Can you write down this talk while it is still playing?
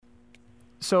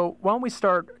So why don't we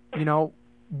start,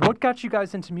 what got you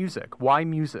guys into music? Why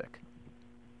music?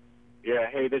 Yeah,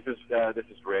 hey, this is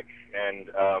Rick, and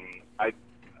I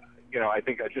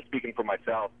think just speaking for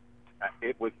myself,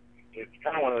 it's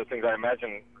kind of one of those things. I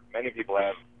imagine many people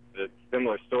have the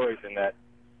similar stories in that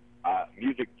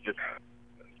music just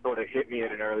sort of hit me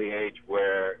at an early age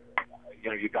where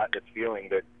you got this feeling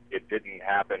that it didn't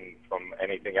happen from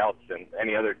anything else and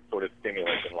any other sort of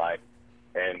stimulus in life.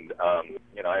 And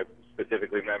I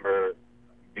specifically remember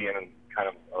being kind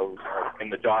of in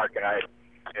the dark, and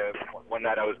one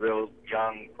night I was real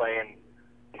young playing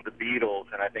the Beatles,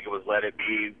 and I think it was Let It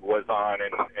Be was on,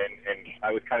 and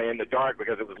I was kind of in the dark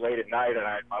because it was late at night, and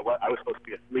I was supposed to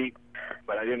be asleep,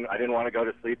 but I didn't want to go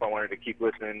to sleep. I wanted to keep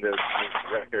listening to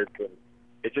records, and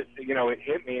it just it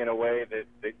hit me in a way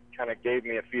that kind of gave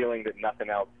me a feeling that nothing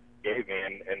else gave me,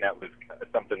 and that was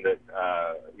something that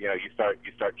you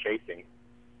start chasing.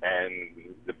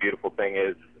 And the beautiful thing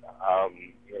is,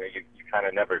 you kind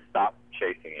of never stop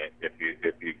chasing it if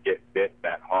you get bit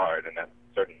that hard, and that's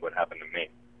certainly what happened to me.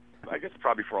 I guess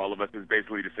probably for all of us it was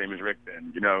basically the same as Rick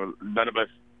then. None of us,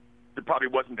 it probably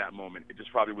wasn't that moment. It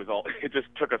just probably was it just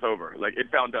took us over. Like,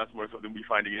 it found us more so than we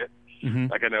finding it.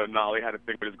 Mm-hmm. Like, I know Nolly had a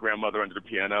thing with his grandmother under the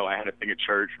piano. I had a thing at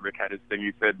church. Rick had his thing,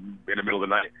 he said, in the middle of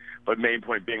the night. But main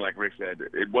point being, like Rick said,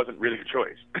 it wasn't really a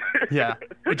choice. Yeah,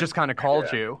 it just kind of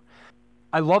called you.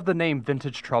 I love the name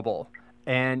Vintage Trouble,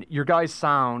 and your guys'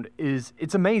 sound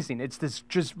it's amazing. It's this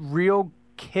just real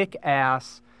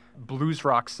kick-ass blues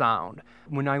rock sound.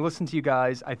 When I listen to you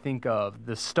guys, I think of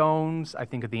the Stones, I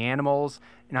think of the Animals,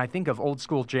 and I think of old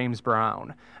school James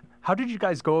Brown. How did you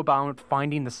guys go about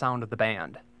finding the sound of the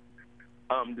band?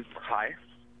 This is Ty.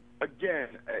 Again,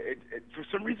 for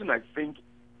some reason I think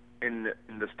in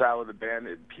the style of the band,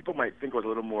 people might think it was a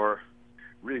little more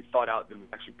really thought out than we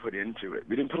actually put into it.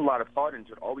 We didn't put a lot of thought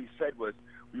into it. All we said was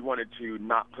we wanted to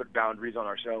not put boundaries on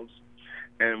ourselves.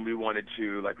 And we wanted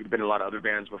to, like, we'd been in a lot of other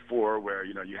bands before where,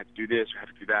 you had to do this, you had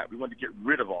to do that. We wanted to get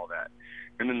rid of all that.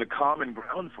 And then the common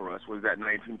ground for us was that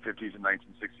 1950s and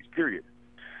 1960s period.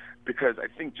 Because I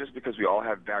think just because we all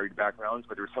have varied backgrounds,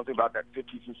 but there was something about that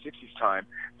 50s and 60s time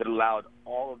that allowed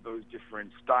all of those different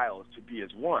styles to be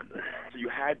as one. So you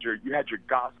had your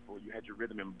gospel, you had your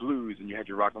rhythm and blues, and you had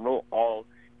your rock and roll all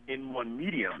in one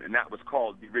medium, and that was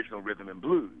called the original rhythm and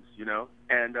blues,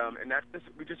 and that's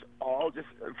just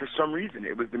for some reason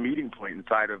it was the meeting point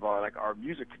inside of our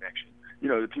music connection.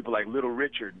 The people like Little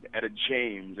Richard, Etta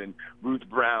James, and Ruth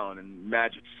Brown, and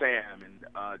Magic Sam,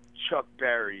 and Chuck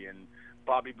Berry, and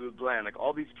Bobby Blue Bland, like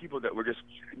all these people that were just,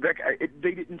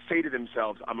 they didn't say to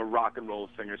themselves, I'm a rock and roll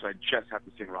singer, so I just have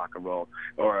to sing rock and roll,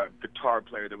 or a guitar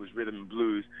player that was rhythm and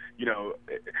blues.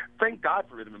 Thank God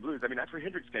for rhythm and blues. I mean, that's where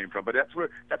Hendrix came from, but that's where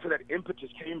that impetus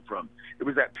came from. It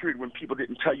was that period when people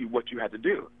didn't tell you what you had to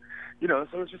do.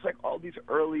 So it's just like all these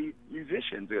early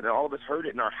musicians, and all of us heard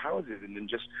it in our houses, and then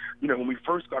just, when we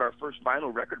first got our first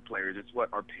vinyl record players, it's what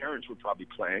our parents were probably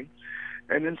playing.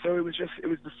 And then so it was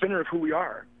the center of who we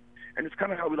are. And it's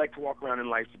kind of how we like to walk around in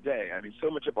life today. I mean, so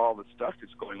much of all the stuff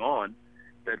that's going on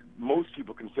that most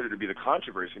people consider to be the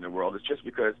controversy in the world is just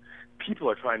because people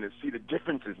are trying to see the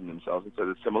differences in themselves instead of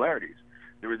the similarities.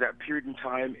 There was that period in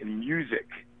time in music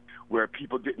where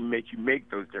people didn't make you make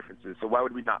those differences. So why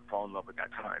would we not fall in love with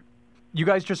that time? You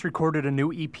guys just recorded a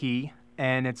new EP,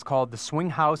 and it's called the Swing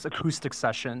House Acoustic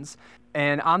Sessions.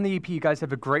 And on the EP, you guys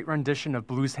have a great rendition of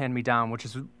Blues Hand Me Down, which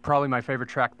is probably my favorite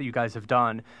track that you guys have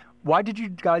done. Why did you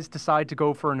guys decide to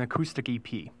go for an acoustic EP?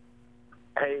 Hey,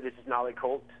 this is Nolly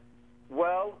Colt.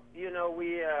 Well, we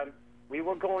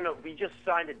just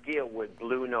signed a deal with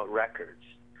Blue Note Records,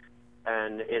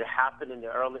 and it happened in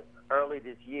the early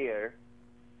this year,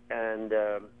 and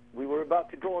we were about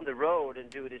to go on the road and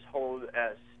do this whole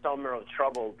Summer of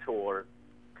Trouble tour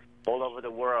all over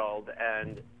the world,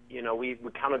 and we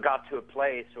kind of got to a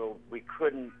place where we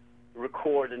couldn't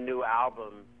record a new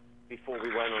album before we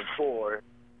went on tour.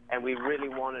 And we really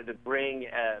wanted to bring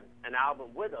an album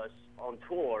with us on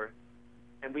tour.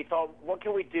 And we thought, what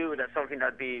can we do that's something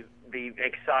that'd be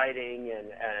exciting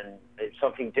and it's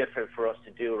something different for us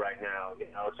to do right now,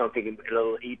 something, a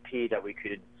little EP that we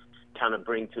could kind of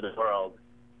bring to the world.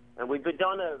 And we've been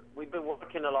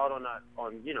working a lot on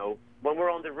when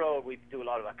we're on the road, we do a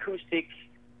lot of acoustic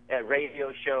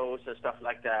radio shows and stuff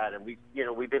like that. And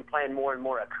we've been playing more and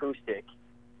more acoustic.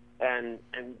 And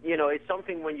it's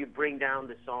something when you bring down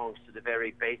the songs to the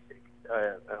very basics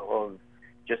of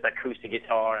just acoustic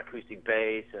guitar, acoustic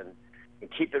bass, and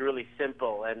keep it really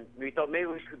simple. And we thought maybe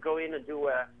we could go in and do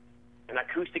an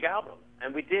acoustic album.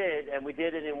 And we did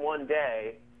it in one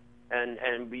day.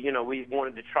 And we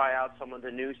wanted to try out some of the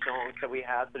new songs that we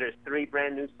have. So there's 3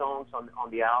 brand new songs on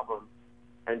the album.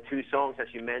 and 2 songs, as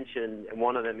you mentioned, and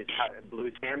one of them is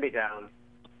Blues Hand-Me-Down,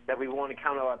 that we want to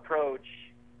kind of approach.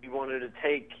 We wanted to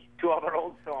take 2 of our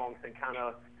old songs and kind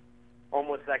of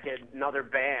almost like another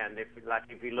band, if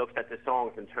we looked at the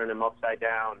songs and turned them upside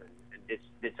down and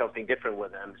did something different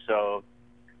with them. So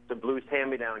the Blues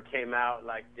Hand-Me-Down came out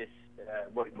like this,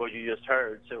 what you just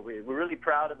heard. So we're really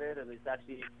proud of it, and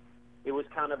it was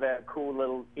kind of a cool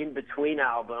little in-between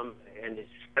album, and it's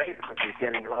great because it's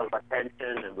getting a lot of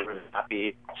attention, and we're really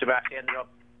happy. So we actually ended up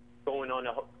going on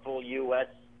a full U.S.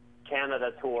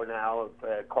 Canada tour now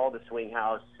called the Swing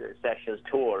House Sessions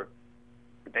Tour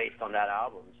based on that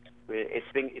album.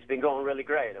 It's been going really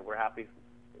great, and we're happy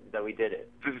that we did it.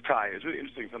 This is Ty. It's really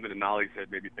interesting. Something that Nolly said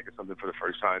made me think of something for the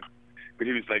first time. But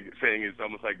he was like saying it's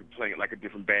almost like playing it like a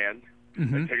different band.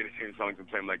 Like taking the same songs and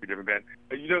playing like a different band.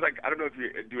 You know, like I don't know if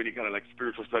you do any kind of like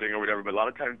spiritual studying or whatever, but a lot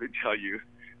of times they tell you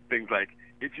things like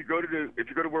if you go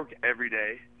to work every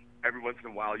day, every once in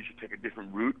a while you should take a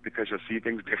different route because you'll see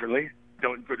things differently.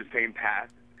 Don't go the same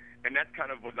path. And that's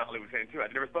kind of what Nolly was saying too. I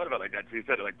never thought about it like that. So he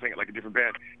said it like playing it like a different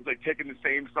band. It's like taking the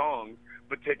same song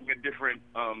but taking a different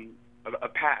a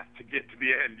path to get to the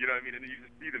end. You know what I mean? And you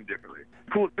just see them differently.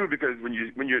 Cool too, because when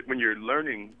you're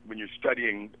learning, when you're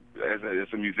studying as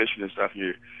a musician and stuff,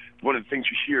 one of the things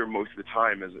you hear most of the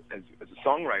time as a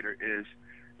songwriter is,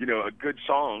 you know, a good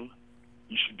song,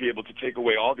 you should be able to take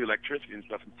away all the electricity and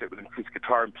stuff and sit with an acoustic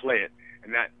guitar and play it,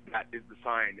 and that is the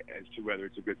sign as to whether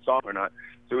it's a good song or not.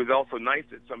 So it was also nice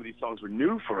that some of these songs were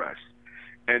new for us,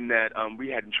 and that we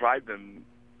hadn't tried them,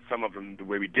 some of them the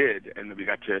way we did, and that we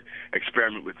got to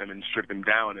experiment with them and strip them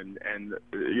down, and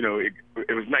you know, it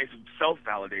was nice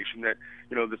self-validation that,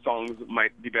 you know, the songs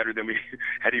might be better than we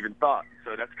had even thought.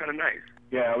 So that's kind of nice.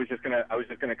 Yeah, I was just gonna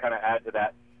kind of add to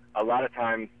that. A lot of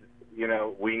times, you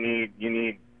know, you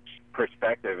need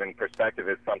perspective, and perspective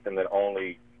is something that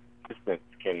only distance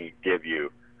can give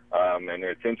you. And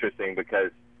it's interesting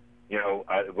because, you know,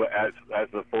 as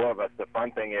the 4 of us, the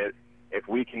fun thing is, if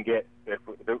we can get, if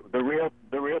the real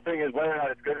thing is whether or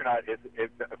not it's good or not, is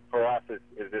for us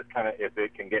is this kind of, if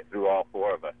it can get through all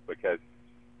 4 of us, because,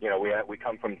 you know, we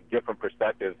come from different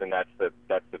perspectives, and that's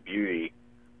the beauty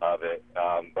of it.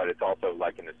 But it's also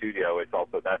like in the studio, it's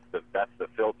also that's the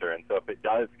filter, and so if it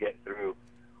does get through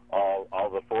all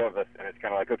the 4 of us, and it's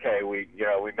kind of like, okay, we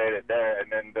made it there, and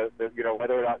then the you know,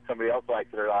 whether or not somebody else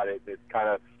likes it or not, it's kind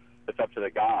of, it's up to the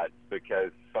gods,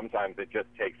 because sometimes it just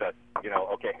takes us, you know,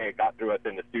 okay, hey, it got through us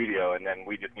in the studio, and then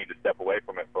we just need to step away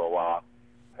from it for a while.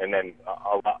 And then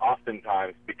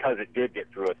oftentimes, because it did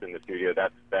get through us in the studio,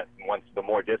 that once the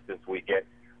more distance we get,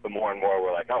 the more and more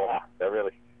we're like, oh wow, that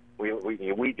really,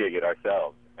 we dig it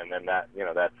ourselves. And then that, you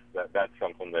know, that's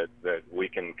something that we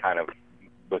can kind of,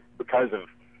 because of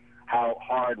how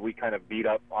hard we kind of beat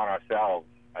up on ourselves,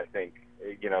 I think,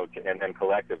 you know, and then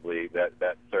collectively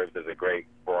that serves as a great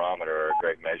barometer or a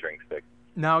great measuring stick.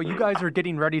 Now, you guys are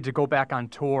getting ready to go back on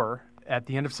tour at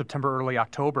the end of September, early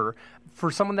October. For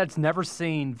someone that's never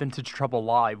seen Vintage Trouble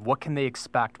live, what can they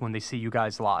expect when they see you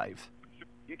guys live?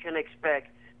 You can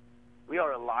expect, we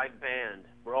are a live band.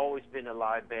 We've always been a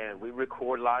live band. We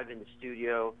record live in the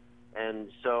studio, and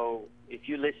so if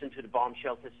you listen to the Bomb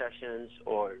Shelter sessions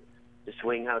or the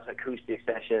Swing House acoustic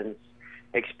sessions,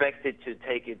 expect it to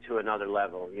take it to another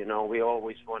level. You know, we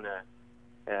always want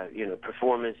to, you know,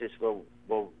 performances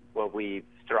where we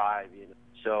strive, you know.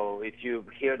 So if you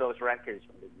hear those records,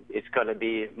 it's going to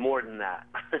be more than that.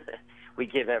 We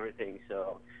give everything,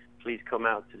 so please come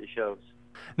out to the shows.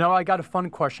 Now, I got a fun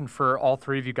question for all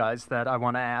 3 of you guys that I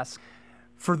want to ask.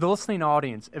 For the listening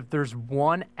audience, if there's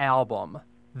one album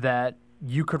that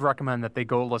you could recommend that they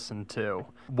go listen to,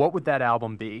 what would that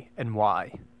album be and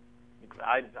why?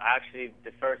 Actually,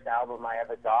 the first album I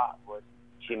ever got was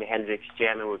Jimi Hendrix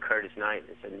Jamming with Curtis Knight.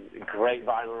 It's a great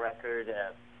vinyl record.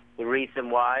 The reason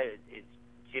why, it's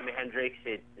Jimi Hendrix.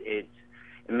 It's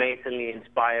amazingly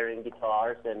inspiring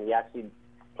guitars, and he actually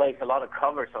plays a lot of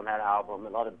covers on that album, a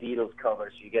lot of Beatles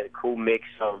covers. You get a cool mix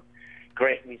of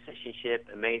great musicianship,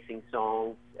 amazing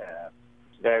songs.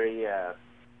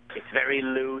 It's very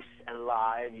loose and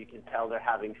live. You can tell they're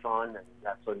having fun, and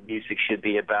that's what music should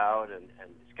be about. And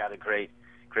it's got a great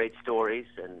stories,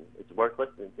 and it's worth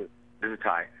listening to. This is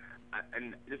Ty.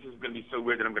 And this is going to be so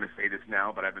weird that I'm going to say this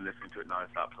now, but I've been listening to it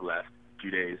nonstop for the last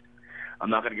few days. I'm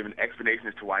not going to give an explanation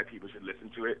as to why people should listen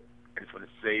to it. I just want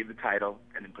to say the title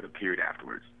and then put a period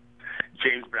afterwards.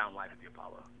 James Brown, Live at the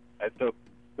Apollo. That's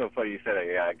so funny you said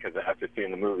it, yeah, because after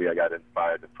seeing the movie, I got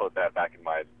inspired to put that back in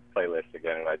my playlist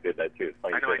again, and I did that too. I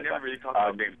know, I never really talked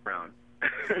about James Brown.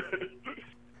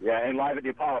 Yeah, and Live at the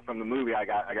Apollo from the movie, I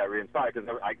got re-inspired because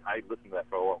I listened to that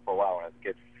for a while when I was a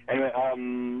kid. Anyway,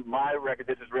 my record,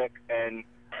 this is Rick, and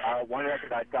one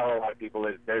record I tell a lot of people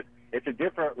is it's a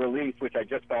different release, which I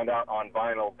just found out on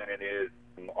vinyl than it is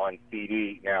on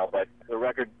CD now. But the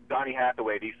record, Donny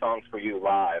Hathaway, These Songs for You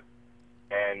Live,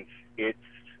 and it's,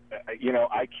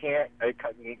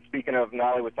 speaking of,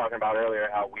 Nolly was talking about earlier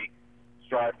how we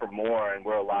strive for more and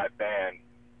we're a live band.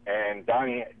 And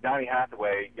Donny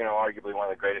Hathaway, arguably one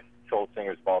of the greatest soul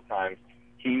singers of all time,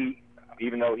 he,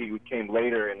 even though he came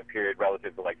later in the period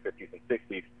relative to like 50s and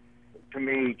 60s, to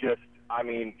me just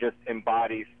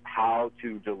embodies how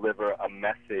to deliver a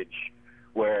message,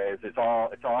 whereas it's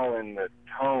all in the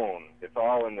tone, it's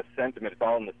all in the sentiment, it's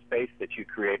all in the space that you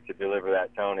create to deliver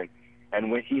that tone.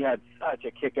 And when he had such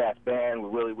a kick-ass band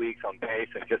with Willie Weeks on bass,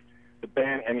 and just the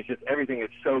band, and it's just everything is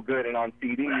so good. And on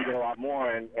CD you get a lot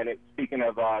more. And speaking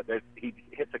of, he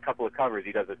hits a couple of covers.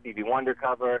 He does a Stevie Wonder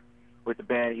cover with the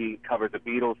band. He covers a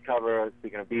Beatles cover.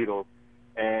 Speaking of Beatles,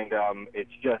 and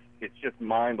it's just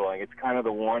mind blowing. It's kind of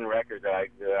the one record that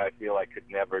I feel I could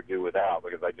never do without,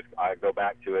 because I go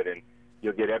back to it, and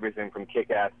you'll get everything from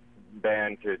kick-ass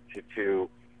band to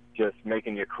just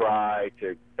making you cry,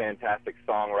 to fantastic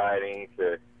songwriting,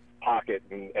 to pocket,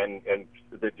 and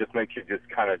that just makes you just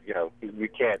kind of,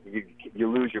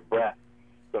 you lose your breath.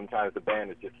 Sometimes the band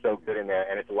is just so good in there,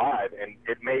 and it's live, and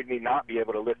it made me not be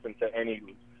able to listen to any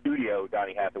studio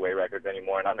Donny Hathaway records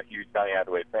anymore, and I'm a huge Donny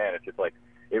Hathaway fan. It's just like,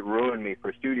 it ruined me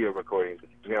for studio recordings.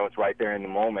 It's right there in the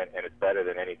moment, and it's better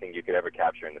than anything you could ever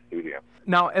capture in the studio.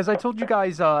 Now, as I told you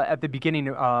guys at the beginning,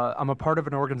 I'm a part of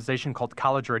an organization called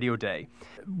College Radio Day.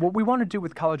 What we want to do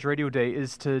with College Radio Day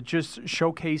is to just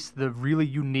showcase the really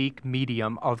unique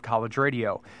medium of college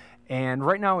radio. And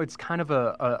right now, it's kind of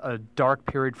a dark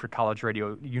period for college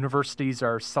radio. Universities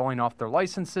are selling off their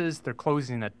licenses. They're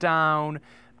closing it down.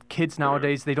 Kids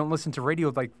nowadays, they don't listen to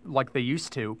radio like they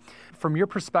used to. From your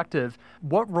perspective,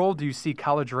 what role do you see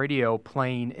college radio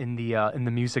playing in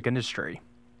the music industry?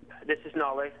 This is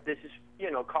knowledge. This is,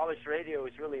 college radio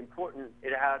is really important.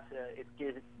 It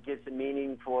gives a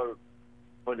meaning for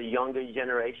the younger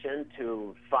generation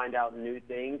to find out new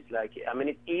things.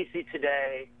 It's easy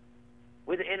today.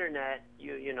 With the internet,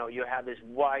 you have this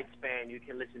wide span. You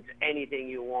can listen to anything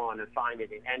you want and find it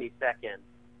in any second.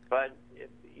 But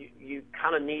you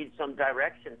kind of need some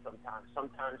direction sometimes.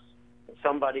 Sometimes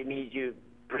somebody needs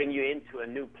bring you into a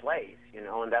new place, and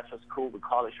that's what's cool with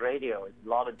college radio. It's a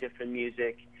lot of different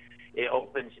music. It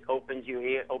opens your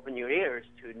ears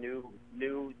to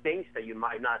new things that you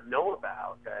might not know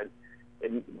about.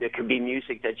 And there could be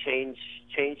music that change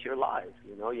your life.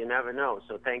 You never know.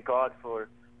 So thank God for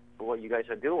what you guys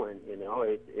are doing.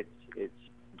 It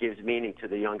gives meaning to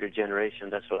the younger generation.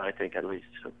 That's what I think, at least.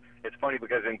 So. It's funny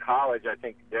because in college, I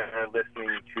think they're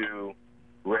listening to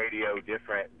radio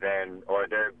different or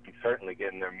they're certainly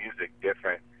getting their music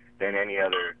different than any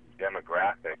other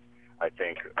demographic, I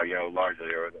think, largely,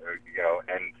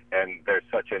 and there's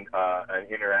such an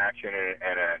interaction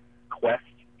and a quest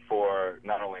for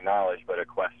not only knowledge, but a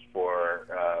quest for,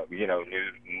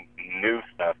 new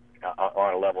stuff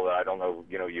on a level that I don't know,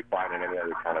 you find in any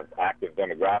other kind of active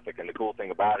demographic. And the cool thing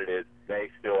about it is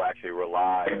they still actually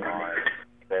rely on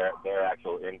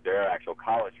their actual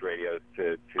college radios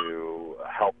to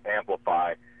help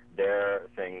amplify their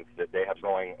things that they have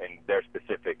going in their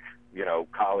specific,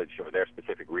 college or their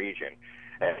specific region.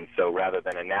 And so rather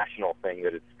than a national thing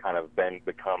that it's kind of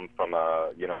become from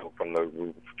from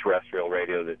the terrestrial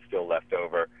radio that's still left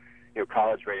over,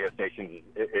 college radio stations,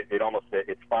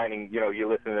 it's finding, you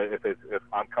listen to, if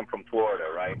I come from Florida,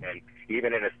 right? And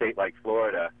even in a state like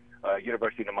Florida,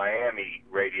 University of Miami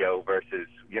radio versus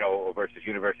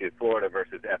University of Florida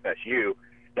versus FSU,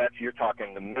 you're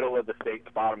talking the middle of the state,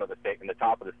 the bottom of the state, and the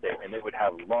top of the state, and they would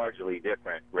have largely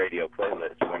different radio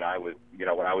playlists when I was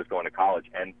going to college,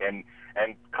 and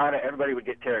kind of everybody would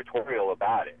get territorial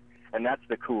about it, and that's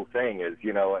the cool thing is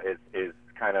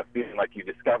kind of feeling like you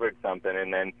discovered something,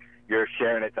 and then you're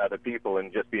sharing it to other people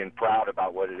and just being proud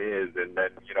about what it is, and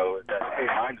then hey,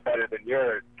 mine's better than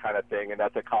yours kind of thing, and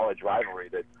that's a college rivalry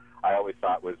that I always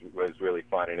thought was really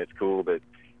fun, and it's cool that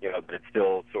that it's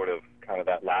still sort of kind of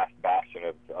that last bastion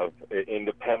of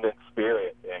independent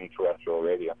spirit in terrestrial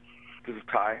radio. This is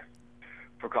Ty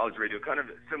for college radio, kind of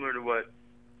similar to what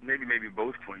maybe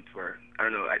both points were. I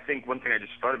don't know. I think one thing I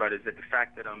just thought about is that the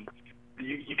fact that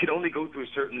you can only go through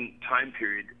a certain time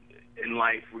period in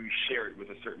life where you share it with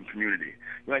a certain community.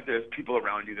 Like there's people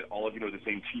around you that all of you know the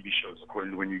same TV shows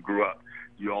according to when you grew up.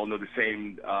 You all know the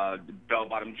same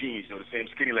bell-bottom jeans, the same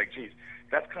skinny leg jeans.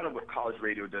 That's kind of what college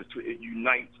radio does too. It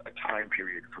unites a time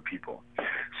period for people.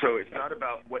 So it's not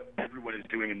about what everyone is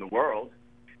doing in the world.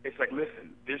 it's like,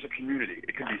 listen, there's a community.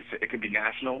 It could be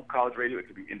national college radio, it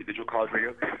could be individual college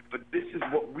radio, but this is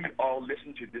what we all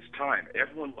listen to this time.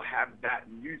 Everyone will have that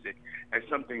music as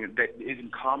something that is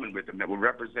in common with them, that will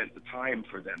represent the time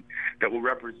for them, that will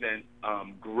represent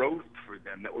growth for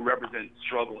them, that will represent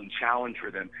struggle and challenge for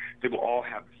them. They will all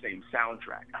have the same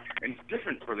soundtrack. And it's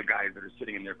different for the guys that are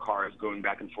sitting in their cars going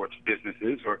back and forth to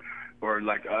businesses, or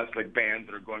like us, like bands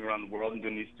that are going around the world and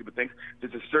doing these stupid things.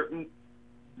 There's a certain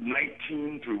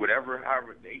 19 through whatever,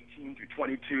 however, 18 through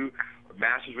 22, or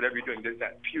masters, whatever you're doing, there's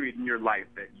that period in your life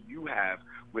that you have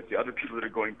with the other people that are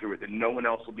going through it that no one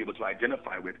else will be able to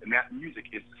identify with, and that music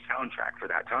is the soundtrack for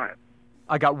that time.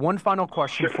 I got one final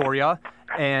question for you,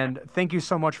 and thank you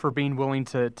so much for being willing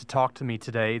to talk to me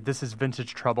today. This is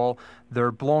Vintage Trouble.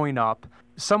 They're blowing up.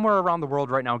 Somewhere around the world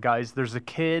right now, guys, there's a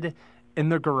kid in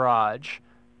the garage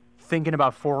thinking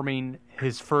about forming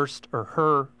his first or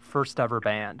her first ever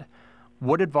band.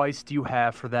 What advice do you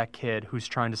have for that kid who's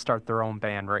trying to start their own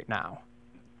band right now?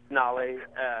 Nolly,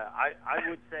 I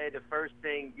would say the first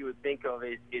thing you would think of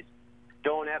is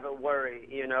don't ever worry.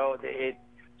 You know,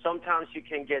 sometimes you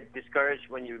can get discouraged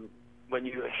when you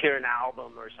hear an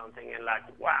album or something and like,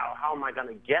 wow, how am I going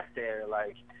to get there?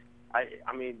 Like,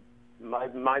 I mean,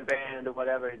 my band or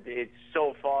whatever, it's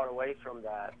so far away from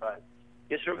that. But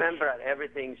just remember that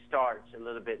everything starts a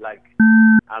little bit like,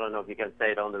 I don't know if you can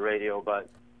say it on the radio, but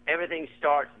everything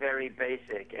starts very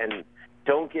basic, and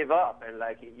don't give up. And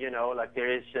like, you know, like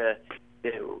there is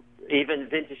even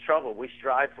Vintage Trouble, we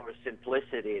strive for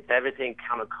simplicity. It's everything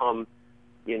kind of come,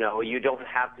 you know, you don't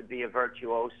have to be a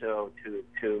virtuoso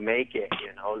to make it,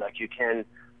 you know, like you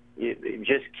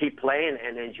just keep playing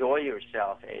and enjoy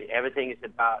yourself. Everything is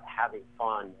about having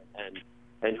fun,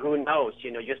 and who knows,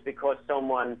 you know, just because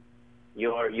someone,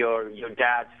 your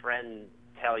dad's friend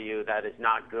tell you that it's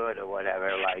not good or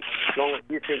whatever, like as long as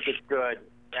you think it's good,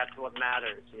 that's what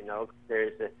matters, you know.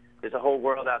 There's a whole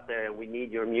world out there, and we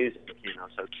need your music, you know,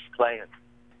 so keep playing.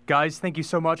 Guys, thank you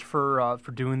so much for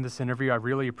doing this interview. I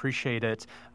really appreciate it.